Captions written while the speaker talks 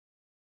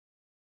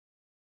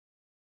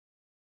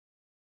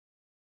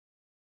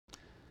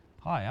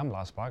Hi, I'm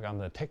Lars Bak. I'm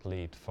the tech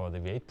lead for the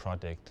V8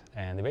 project.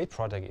 And the V8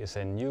 project is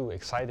a new,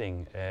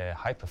 exciting,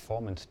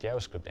 high-performance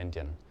JavaScript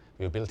engine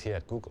we built here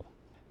at Google.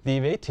 The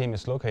V8 team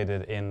is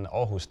located in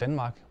Aarhus,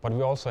 Denmark, but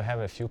we also have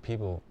a few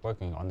people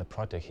working on the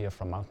project here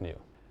from Mountain View.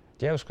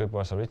 JavaScript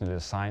was originally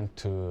designed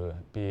to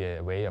be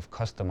a way of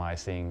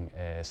customizing,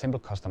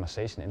 simple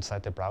customization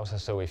inside the browser.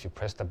 So if you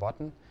pressed a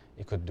button,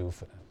 it could do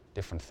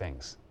different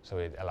things. So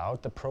it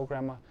allowed the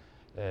programmer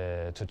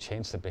to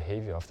change the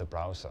behavior of the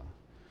browser.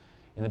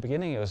 In the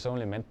beginning, it was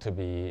only meant to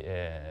be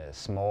a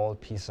small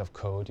piece of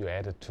code you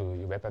added to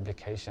your web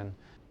application.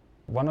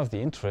 One of the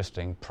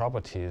interesting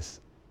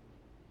properties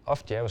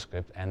of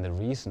JavaScript, and the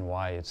reason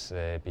why it's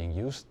being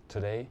used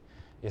today,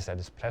 is that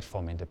it's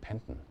platform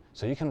independent.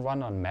 So you can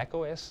run on Mac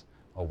OS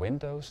or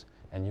Windows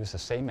and use the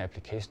same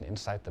application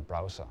inside the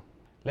browser.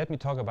 Let me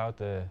talk about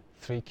the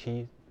three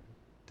key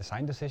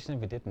design decisions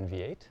we did in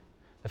V8.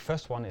 The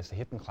first one is the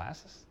hidden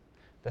classes.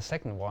 The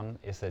second one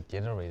is the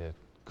generated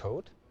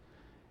code.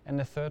 And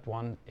the third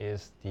one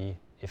is the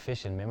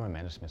efficient memory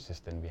management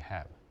system we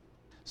have.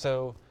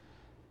 So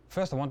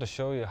first I want to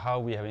show you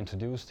how we have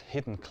introduced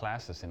hidden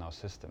classes in our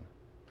system.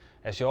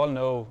 As you all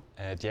know,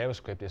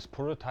 JavaScript is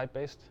prototype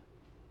based.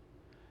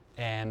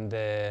 And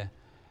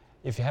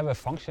if you have a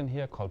function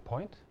here called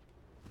point,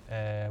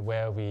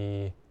 where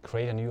we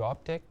create a new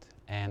object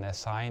and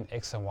assign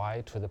x and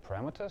y to the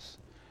parameters.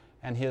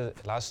 And here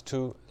the last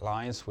two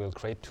lines will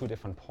create two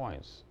different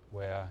points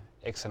where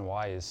x and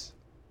y is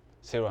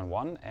 0 and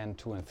 1 and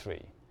 2 and 3.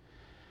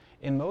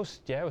 In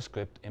most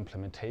JavaScript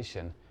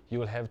implementation, you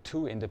will have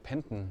two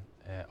independent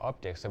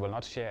objects that will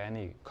not share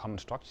any common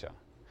structure.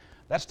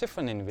 That's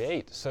different in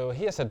V8. So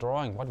here's a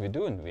drawing what we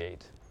do in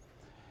V8.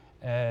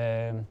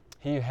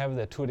 Here you have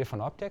the two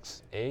different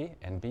objects, A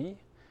and B.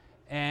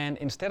 And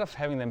instead of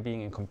having them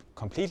being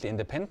completely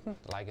independent,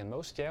 like in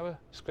most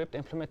JavaScript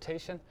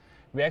implementation,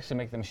 we actually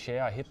make them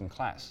share a hidden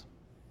class.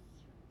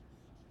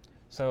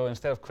 So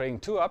instead of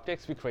creating two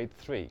objects, we create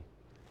three.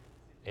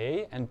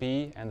 A and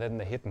B, and then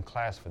the hidden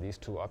class for these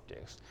two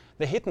objects.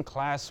 The hidden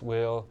class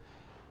will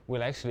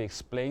actually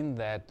explain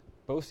that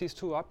both these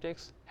two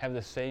objects have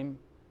the same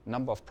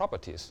number of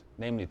properties,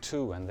 namely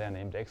 2, and they're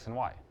named x and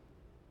y.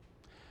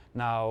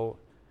 Now,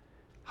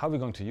 how are we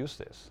going to use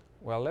this?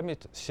 Well, let me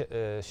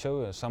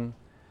show you some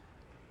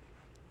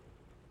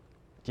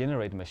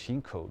generated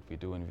machine code we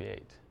do in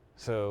V8.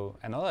 So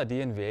another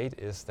idea in V8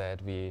 is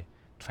that we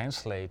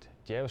translate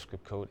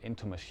JavaScript code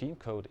into machine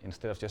code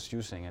instead of just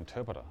using an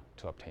interpreter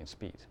to obtain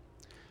speed.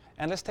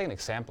 And let's take an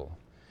example.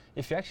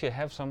 If you actually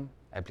have some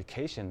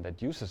application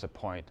that uses a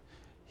point,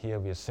 here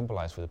we are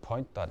symbolized with a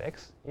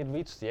point.x, it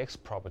reads the x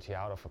property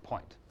out of a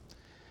point.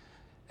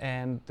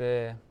 And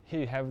here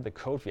you have the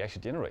code we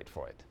actually generate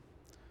for it.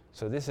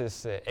 So this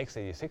is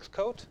x86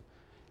 code,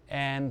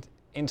 and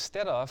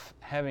instead of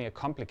having a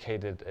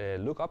complicated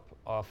lookup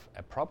of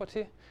a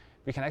property,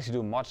 we can actually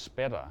do much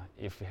better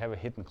if we have a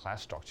hidden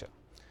class structure.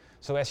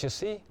 So as you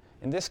see,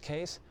 in this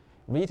case,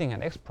 reading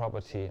an x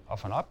property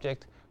of an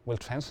object will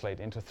translate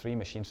into three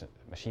machine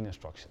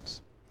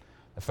instructions.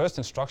 The first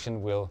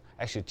instruction will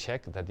actually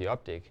check that the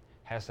object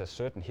has a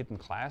certain hidden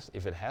class.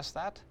 If it has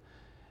that,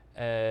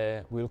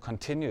 we'll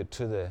continue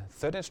to the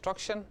third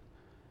instruction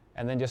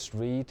and then just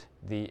read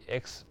the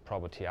x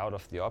property out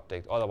of the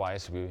object.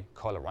 Otherwise, we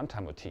call a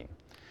runtime routine.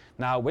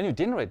 Now, when you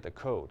generate the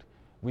code,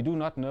 we do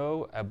not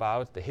know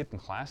about the hidden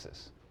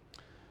classes.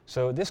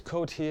 So this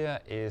code here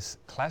is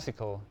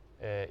classical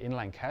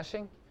inline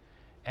caching,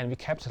 and we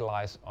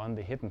capitalize on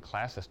the hidden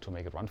classes to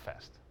make it run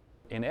fast.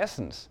 In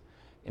essence,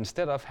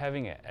 instead of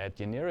having a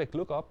generic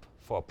lookup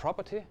for a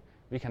property,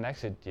 we can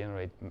actually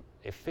generate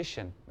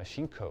efficient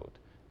machine code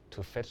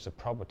to fetch the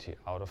property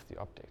out of the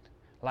object,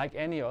 like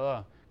any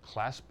other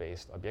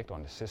class-based object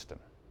on the system.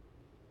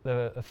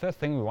 The third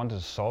thing we wanted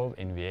to solve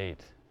in V8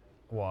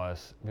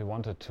 was we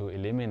wanted to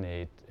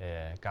eliminate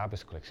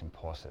garbage collection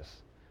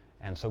process.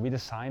 And so we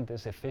designed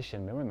this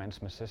efficient memory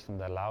management system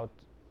that allowed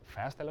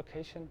fast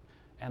allocation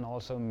and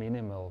also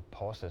minimal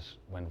pauses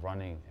when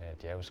running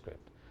JavaScript.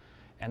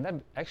 And that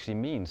actually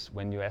means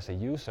when you as a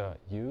user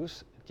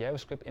use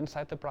JavaScript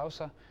inside the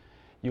browser,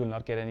 you will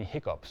not get any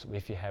hiccups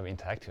if you have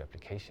interactive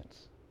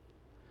applications.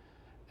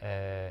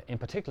 In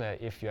particular,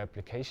 if your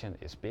application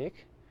is big,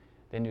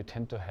 then you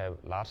tend to have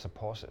larger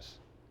pauses.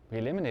 We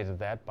eliminated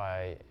that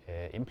by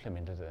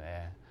implementing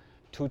a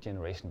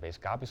two-generation-based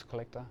garbage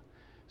collector,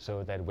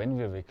 so that when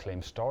we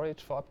reclaim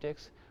storage for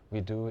objects, we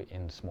do it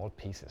in small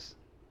pieces.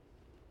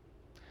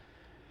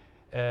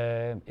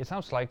 It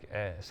sounds like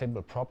a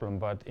simple problem,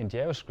 but in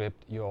JavaScript,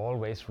 you're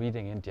always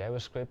reading in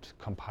JavaScript,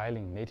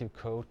 compiling native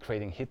code,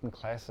 creating hidden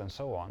classes, and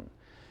so on.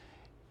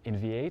 In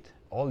V8,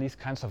 all these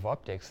kinds of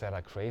objects that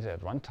are created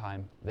at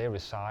runtime, they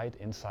reside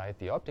inside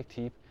the object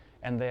heap,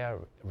 and they are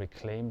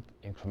reclaimed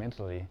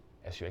incrementally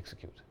as you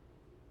execute.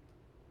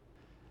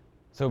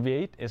 So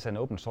V8 is an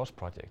open source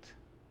project,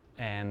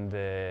 and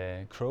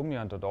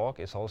Chromium.org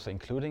is also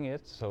including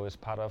it, so it's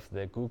part of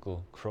the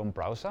Google Chrome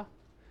browser.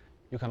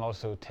 You can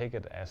also take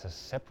it as a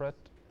separate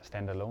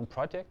standalone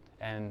project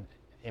and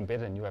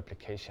embed a new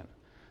application.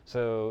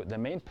 So the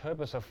main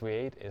purpose of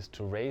V8 is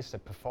to raise the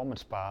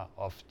performance bar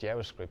of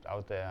JavaScript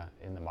out there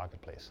in the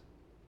marketplace.